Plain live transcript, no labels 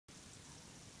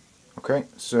Okay,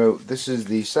 so this is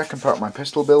the second part of my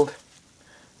pistol build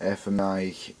for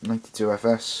my 92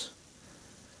 FS.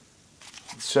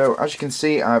 So as you can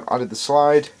see, I've added the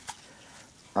slide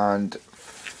and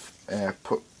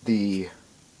put the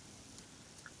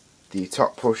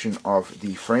top portion of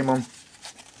the frame on.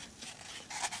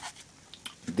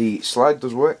 The slide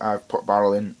does work. I've put a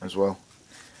barrel in as well.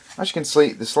 As you can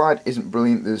see, the slide isn't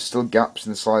brilliant. There's still gaps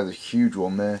in the slide. There's a huge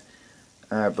one there,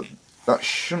 but that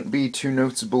shouldn't be too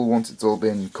noticeable once it's all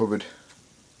been covered.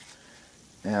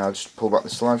 I'll just pull back the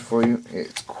slide for you.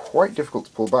 It's quite difficult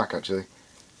to pull back actually.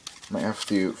 Might have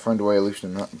to find a way of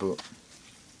loosening that, but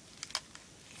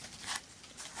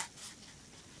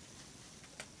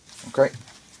okay.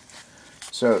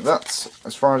 So that's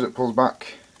as far as it pulls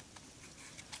back.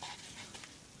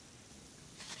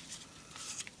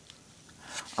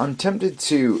 I'm tempted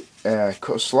to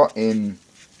cut a slot in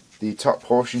the top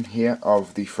portion here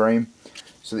of the frame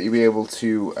so that you'll be able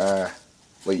to,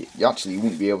 well, you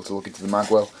wouldn't be able to look into the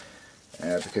magwell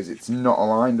because it's not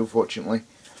aligned, unfortunately,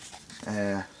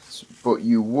 but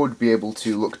you would be able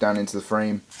to look down into the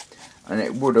frame, and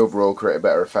it would overall create a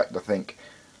better effect, I think.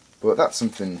 But that's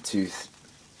something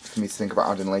for me to think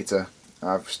about adding later.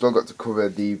 I've still got to cover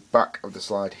the back of the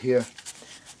slide here.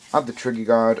 Add the trigger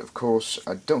guard, of course.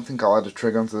 I don't think I'll add a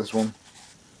trigger onto this one.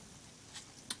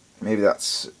 Maybe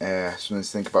that's something to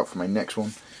think about for my next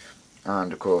one.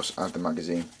 And of course, add the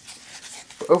magazine.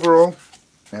 But overall,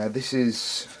 this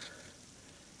is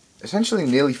essentially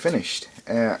nearly finished.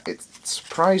 It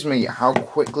surprised me how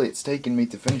quickly it's taken me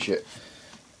to finish it.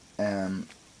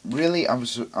 Really, I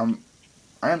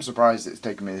am surprised it's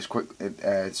taken me this quick,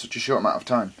 such a short amount of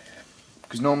time.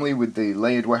 Because normally with the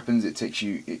layered weapons, it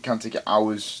can take you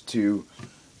hours to,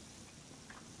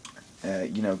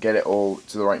 get it all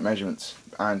to the right measurements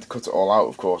and cut it all out,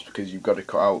 of course, because you've got to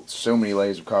cut out so many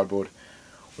layers of cardboard.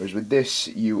 Whereas with this,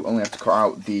 you only have to cut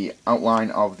out the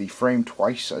outline of the frame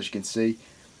twice, as you can see.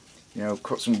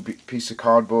 Cut some piece of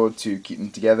cardboard to keep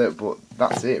them together, but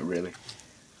that's it really.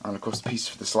 And of course the piece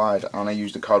for the slide, and I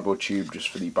used a cardboard tube just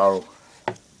for the barrel.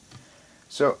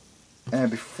 So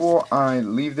before I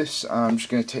leave this, I'm just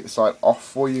going to take the slide off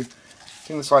for you.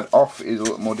 Taking the slide off is a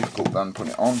little more difficult than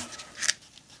putting it on.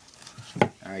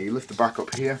 You lift the back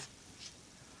up here.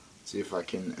 See if I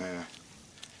can.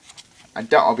 I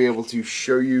doubt I'll be able to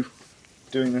show you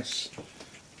doing this.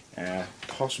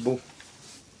 Possible.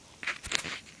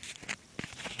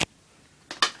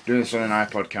 Doing this on an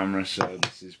iPod camera, so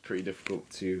this is pretty difficult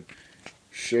to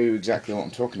show you exactly what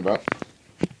I'm talking about.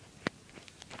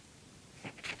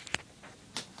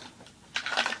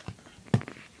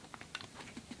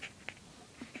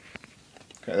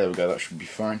 Okay, there we go, that should be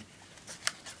fine.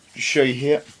 Just show you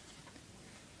here.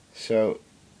 So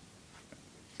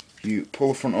you pull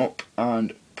the front up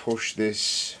and push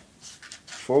this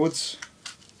forwards,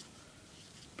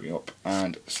 bring up,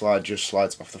 and slide just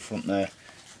slides off the front there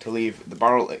to leave the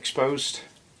barrel exposed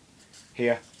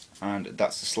here, and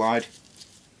that's the slide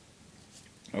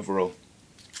overall.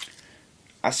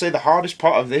 I'd say the hardest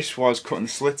part of this was cutting the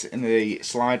slit in the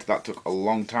slide. That took a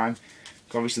long time.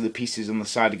 Obviously the pieces on the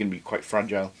side are going to be quite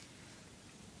fragile,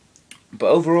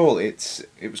 but overall it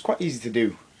was quite easy to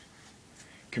do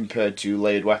compared to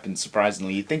layered weapons.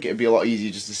 Surprisingly, you'd think it would be a lot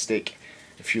easier just to stick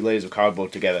a few layers of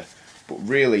cardboard together, but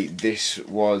really this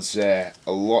was a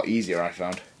lot easier, I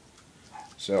found.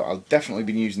 So I'll definitely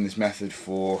be using this method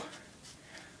for,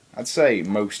 I'd say,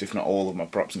 most if not all of my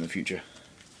props in the future.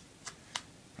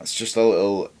 That's just a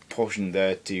little portion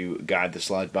there to guide the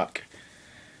slide back.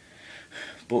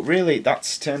 But really,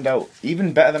 that's turned out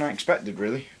even better than I expected,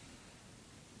 really.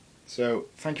 So,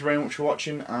 thank you very much for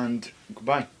watching, and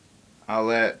goodbye.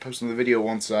 I'll post another video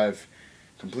once I've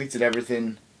completed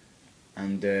everything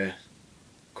and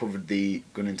covered the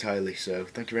gun entirely, so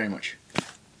thank you very much.